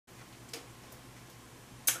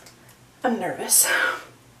I'm nervous.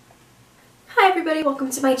 Hi everybody,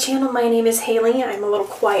 welcome to my channel. My name is Haley. I'm a little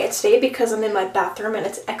quiet today because I'm in my bathroom and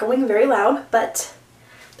it's echoing very loud, but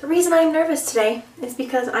the reason I'm nervous today is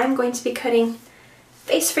because I'm going to be cutting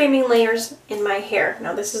face framing layers in my hair.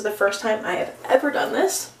 Now this is the first time I have ever done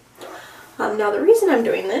this. Now the reason I'm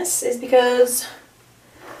doing this is because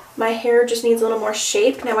my hair just needs a little more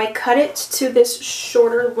shape. Now I cut it to this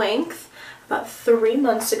shorter length about 3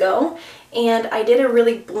 months ago, and I did a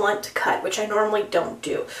really blunt cut, which I normally don't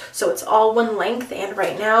do. So it's all one length, and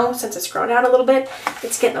right now, since it's grown out a little bit,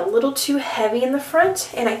 it's getting a little too heavy in the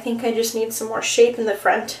front, and I think I just need some more shape in the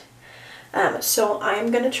front. So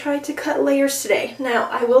I'm going to try to cut layers today. Now,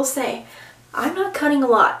 I will say, I'm not cutting a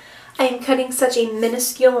lot. I am cutting such a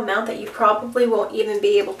minuscule amount that you probably won't even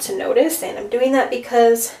be able to notice, and I'm doing that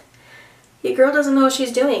because your girl doesn't know what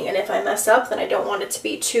she's doing, and if I mess up, then I don't want it to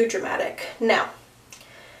be too dramatic. Now,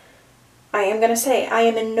 I am going to say, I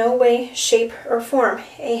am in no way, shape, or form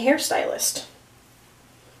a hairstylist.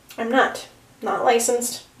 I'm not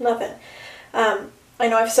licensed, nothing. I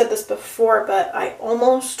know I've said this before, but I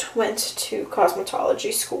almost went to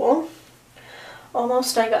cosmetology school.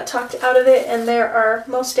 Almost. I got talked out of it, and there are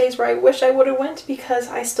most days where I wish I would have went because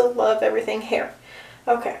I still love everything hair.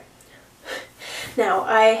 Okay. Now,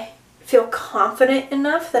 I feel confident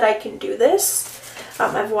enough that I can do this.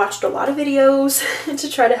 I've watched a lot of videos to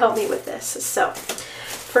try to help me with this. So,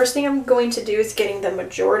 first thing I'm going to do is getting the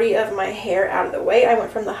majority of my hair out of the way. I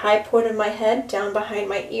went from the high point of my head down behind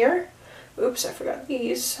my ear. Oops, I forgot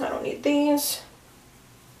these. I don't need these.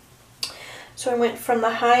 So I went from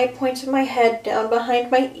the high point of my head down behind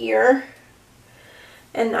my ear,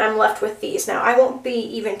 and I'm left with these. Now, I won't be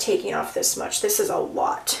even taking off this much. This is a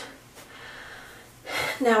lot.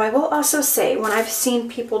 Now, I will also say, when I've seen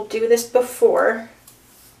people do this before,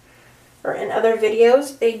 or in other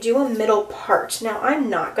videos, they do a middle part. Now, I'm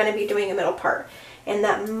not going to be doing a middle part, and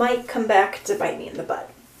that might come back to bite me in the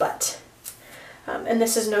butt. But, and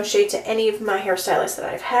this is no shade to any of my hairstylists that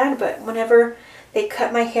I've had, but whenever they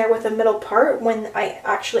cut my hair with a middle part, when I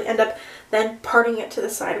actually end up then parting it to the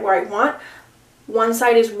side where I want, one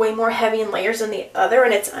side is way more heavy in layers than the other,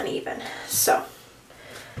 and it's uneven. So,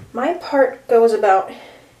 my part goes about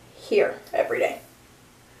here every day.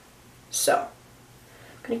 So,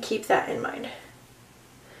 I'm going to keep that in mind.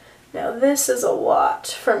 Now this is a lot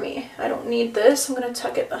for me. I don't need this. I'm going to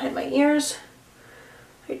tuck it behind my ears.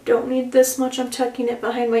 I don't need this much. I'm tucking it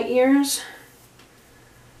behind my ears.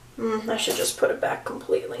 I should just put it back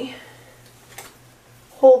completely.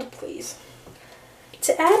 Hold, please.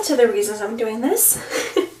 To add to the reasons I'm doing this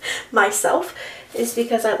myself is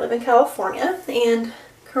because I live in California and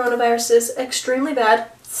coronavirus is extremely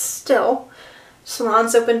bad still.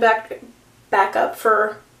 Salons open back up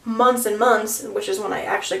for months and months, which is when I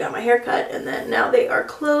actually got my hair cut, and then now they are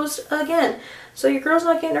closed again. So your girl's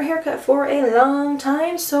not getting her hair cut for a long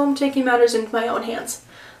time, so I'm taking matters into my own hands.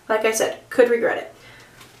 Like I said, could regret it.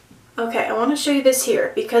 Okay, I want to show you this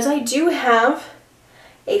here because I do have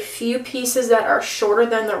a few pieces that are shorter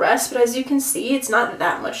than the rest, but as you can see, it's not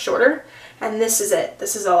that much shorter, and this is it.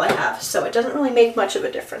 This is all I have, so it doesn't really make much of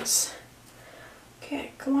a difference.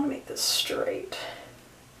 Okay, I want to make this straight.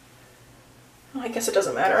 Well, I guess it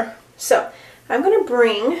doesn't matter. So, I'm going to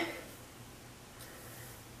bring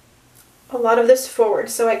a lot of this forward.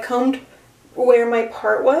 So I combed where my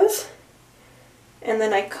part was, and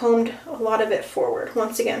then I combed a lot of it forward.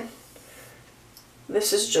 Once again,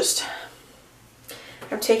 this is just,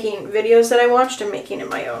 I'm taking videos that I watched and making it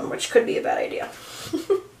my own, which could be a bad idea.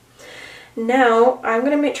 Now, I'm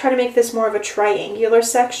going to try to make this more of a triangular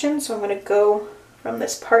section, so I'm going to go from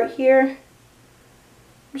this part here.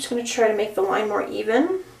 I'm just going to try to make the line more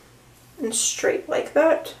even and straight like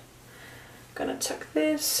that. I'm going to tuck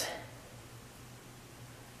this.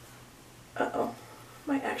 Uh-oh,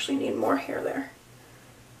 might actually need more hair there.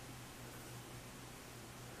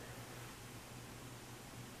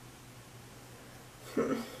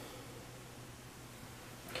 I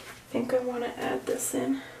think I want to add this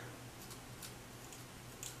in.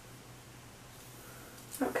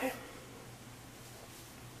 Okay.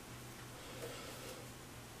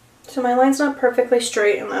 So my line's not perfectly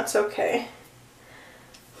straight, and that's okay.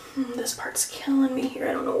 This part's killing me here.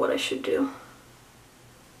 I don't know what I should do.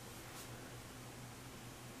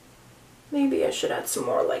 Maybe I should add some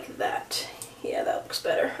more like that. Yeah, that looks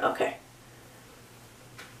better. Okay.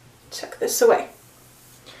 Tuck this away.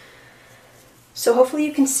 So hopefully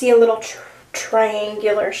you can see a little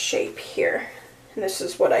triangular shape here. And this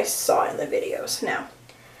is what I saw in the videos. Now,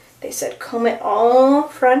 they said comb it all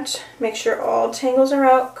front, make sure all tangles are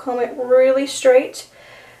out, comb it really straight.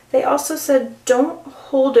 They also said don't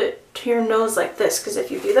hold it to your nose like this, because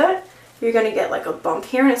if you do that, you're going to get like a bump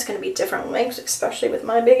here, and it's going to be different lengths, especially with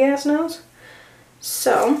my big ass nose.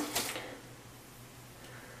 So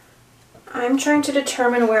I'm trying to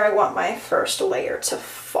determine where I want my first layer to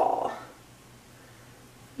fall.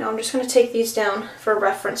 Now I'm just going to take these down for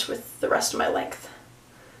reference with the rest of my length.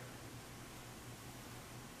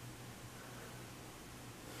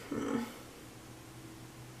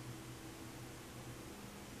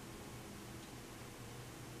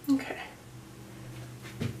 Okay.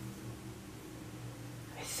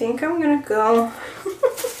 I think I'm going to go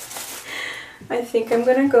I think I'm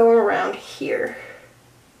going to go around here.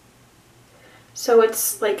 So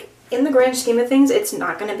it's like, in the grand scheme of things, it's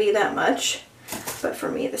not going to be that much. But for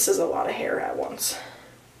me, this is a lot of hair at once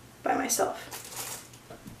by myself.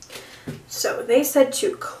 So they said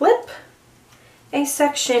to clip a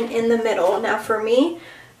section in the middle. Now for me,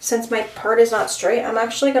 since my part is not straight, I'm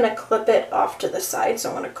actually going to clip it off to the side. So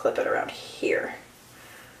I'm going to clip it around here.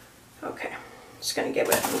 Okay. Just going to give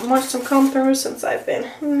it some comb through since I've been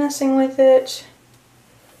messing with it.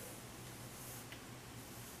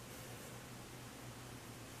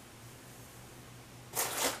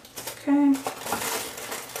 Okay.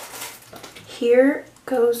 Here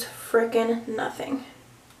goes frickin' nothing.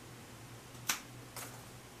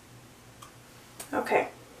 Okay.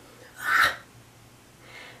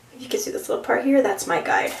 If you can see this little part here, that's my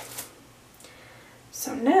guide.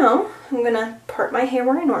 So now I'm gonna part my hair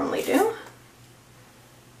where I normally do.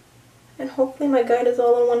 And hopefully my guide is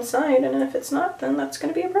all on one side, and if it's not, then that's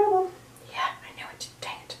gonna be a problem. Yeah, I knew it.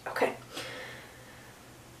 Dang it. Okay.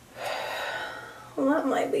 Well, that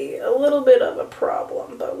might be a little bit of a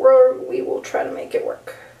problem, but we will try to make it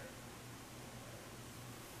work.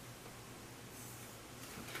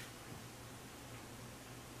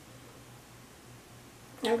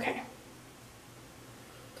 Okay.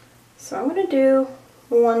 So I'm going to do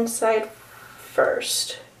one side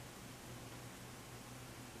first.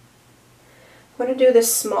 I'm going to do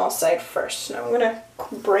this small side first. Now I'm going to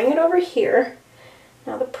bring it over here.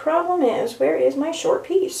 Now the problem is, where is my short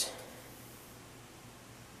piece?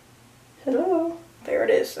 Hello? There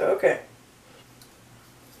it is. Okay.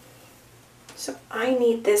 So I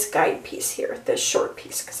need this guide piece here, this short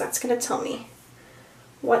piece, because that's going to tell me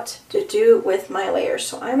what to do with my layers.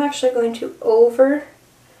 So I'm actually going to over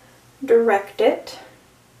direct it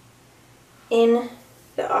in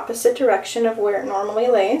the opposite direction of where it normally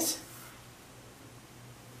lays.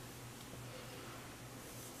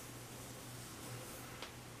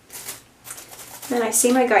 And I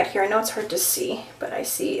see my guide here. I know it's hard to see, but I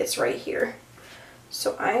see it's right here.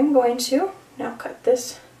 So I'm going to now cut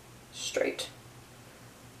this straight.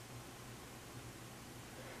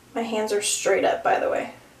 My hands are straight up, by the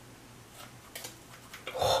way.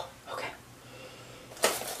 Okay.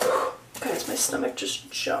 Guys, my stomach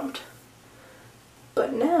just jumped.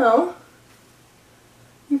 But now,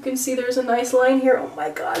 you can see there's a nice line here. Oh my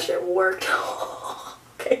gosh, it worked.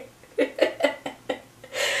 Okay.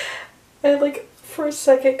 I for a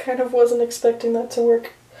second kind of wasn't expecting that to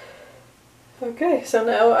work. Okay, so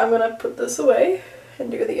now I'm gonna put this away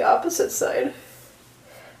and do the opposite side.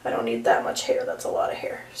 I don't need that much hair, that's a lot of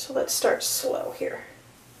hair. So let's start slow here.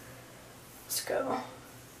 Let's go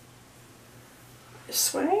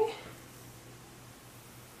this way.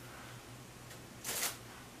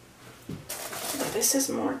 Now this is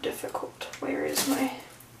more difficult. Where is my...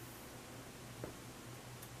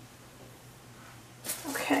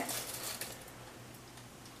 Okay.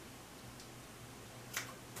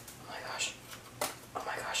 Oh my gosh. Oh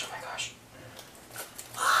my gosh, oh my gosh.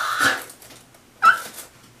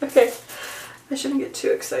 Okay, I shouldn't get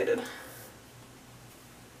too excited.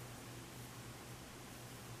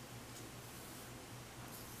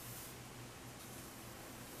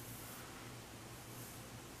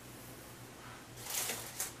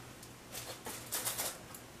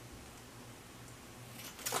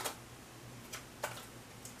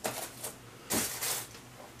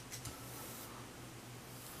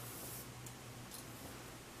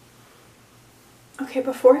 Okay,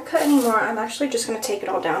 before I cut anymore, I'm actually just going to take it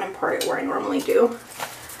all down and part it where I normally do.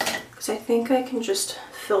 Because I think I can just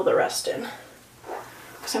fill the rest in.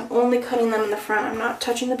 Because I'm only cutting them in the front. I'm not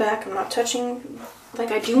touching the back. I'm not touching...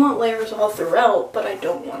 I do want layers all throughout, but I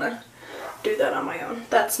don't want to do that on my own.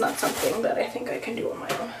 That's not something that I think I can do on my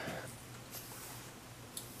own.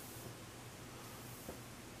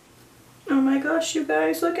 Oh my gosh, you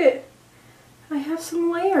guys, look it. I have some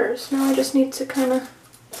layers. Now I just need to kind of...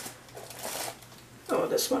 Oh,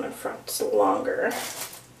 this one in front's longer.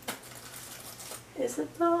 Is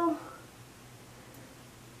it though?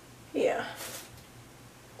 Yeah.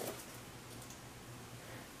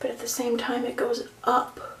 But at the same time it goes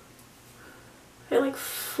up. I like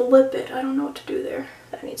flip it. I don't know what to do there.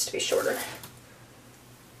 That needs to be shorter.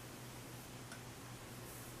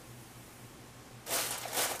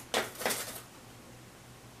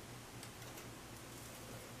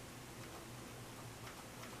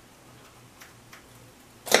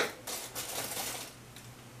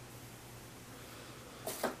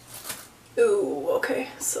 Ooh, okay,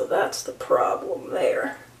 so that's the problem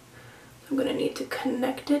there. I'm gonna need to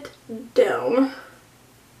connect it down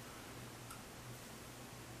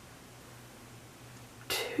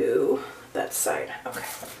to that side. Okay.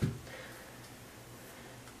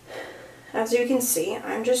 As you can see,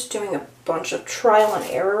 I'm just doing a bunch of trial and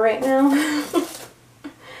error right now.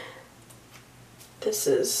 This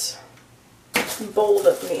is bold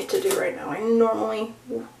of me to do right now. I normally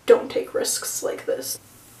don't take risks like this.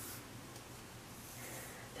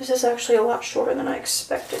 This is actually a lot shorter than I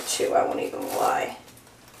expected to, I won't even lie.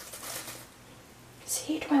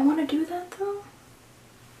 See, do I want to do that though?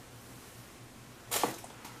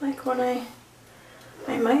 Like when I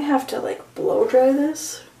might have to like blow dry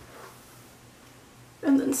this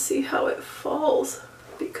and then see how it falls,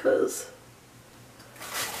 because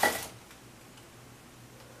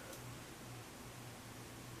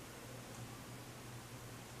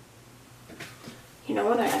you know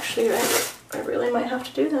what, I really might have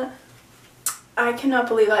to do that. I cannot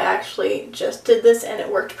believe I actually just did this and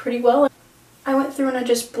it worked pretty well. I went through and I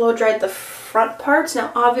just blow dried the front parts.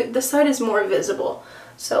 Now this side is more visible.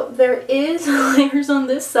 So there is layers on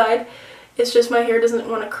this side. It's just my hair doesn't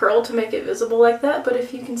want to curl to make it visible like that. But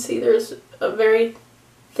if you can see, there's a very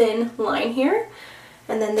thin line here.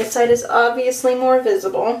 And then this side is obviously more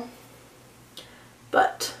visible.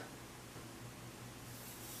 But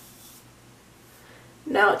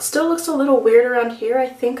now it still looks a little weird around here. I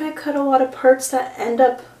think I cut a lot of parts that end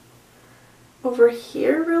up over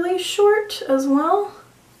here really short as well.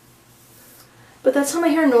 But that's how my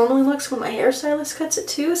hair normally looks when my hairstylist cuts it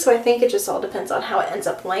too, so I think it just all depends on how it ends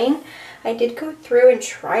up laying. I did go through and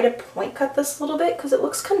try to point cut this a little bit because it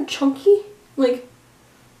looks kind of chunky. Like,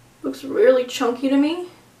 looks really chunky to me.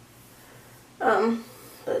 But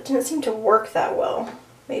it didn't seem to work that well.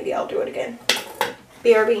 Maybe I'll do it again.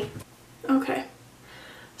 BRB. Okay.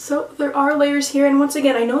 So there are layers here, and once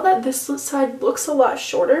again, I know that this side looks a lot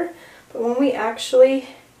shorter, but when we actually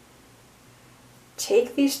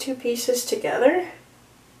take these two pieces together,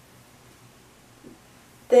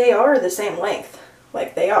 they are the same length,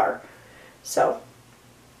 like they are. So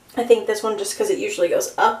I think this one, just because it usually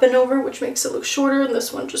goes up and over, which makes it look shorter, and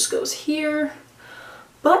this one just goes here.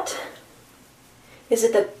 But is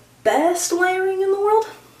it the best layering in the world?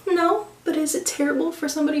 No. But is it terrible for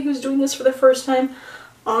somebody who's doing this for the first time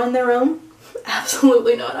on their own?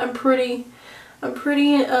 Absolutely not. I'm pretty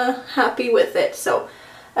happy with it. So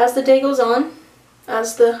as the day goes on,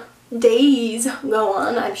 as the days go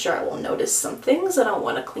on, I'm sure I will notice some things that I'll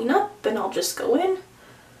want to clean up, and I'll just go in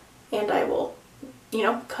and I will, you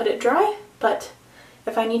know, cut it dry. But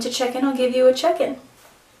if I need to check in, I'll give you a check-in.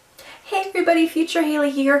 Hey everybody, Future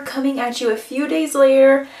Haley here, coming at you a few days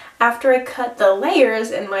later after I cut the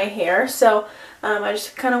layers in my hair. So I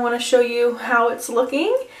just kind of want to show you how it's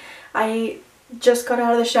looking. I just got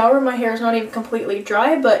out of the shower. My hair is not even completely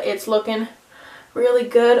dry, but it's looking really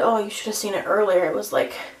good. Oh, you should have seen it earlier. It was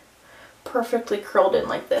like perfectly curled in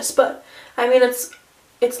like this. But I mean,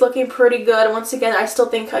 it's looking pretty good. Once again, I still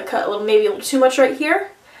think I cut maybe a little too much right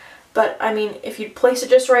here. But I mean, if you place it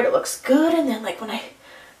just right, it looks good. And then like when I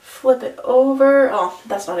flip it over, oh,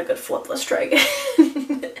 that's not a good flip. Let's try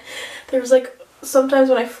again. There's like sometimes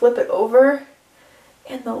when I flip it over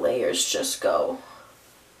and the layers just go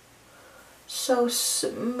so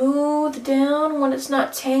smooth down when it's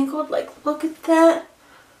not tangled. Like, look at that.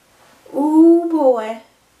 Ooh boy.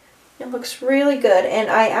 It looks really good. And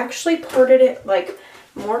I actually parted it like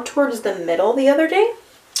more towards the middle the other day.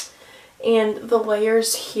 And the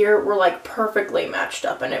layers here were like perfectly matched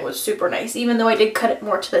up, and it was super nice. Even though I did cut it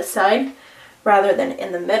more to the side rather than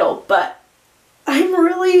in the middle. But I'm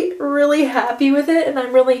really, really happy with it, and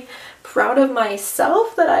I'm really proud of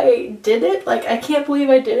myself that I did it. Like, I can't believe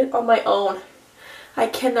I did it on my own. I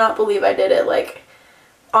cannot believe I did it. Like,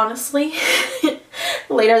 honestly,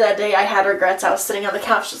 later that day I had regrets. I was sitting on the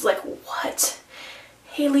couch just like, what?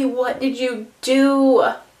 Haley, what did you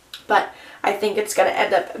do? But I think it's going to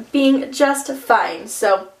end up being just fine.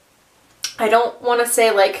 So I don't want to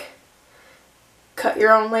say like cut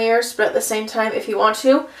your own layers, but at the same time, if you want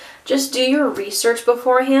to, just do your research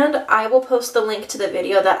beforehand. I will post the link to the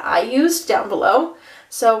video that I used down below.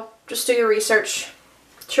 So just do your research.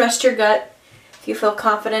 Trust your gut. If you feel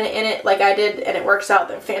confident in it like I did and it works out,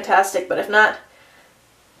 then fantastic. But if not,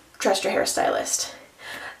 trust your hairstylist.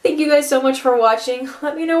 Thank you guys so much for watching.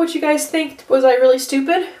 Let me know what you guys think. Was I really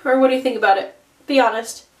stupid? Or what do you think about it? Be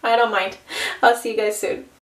honest. I don't mind. I'll see you guys soon.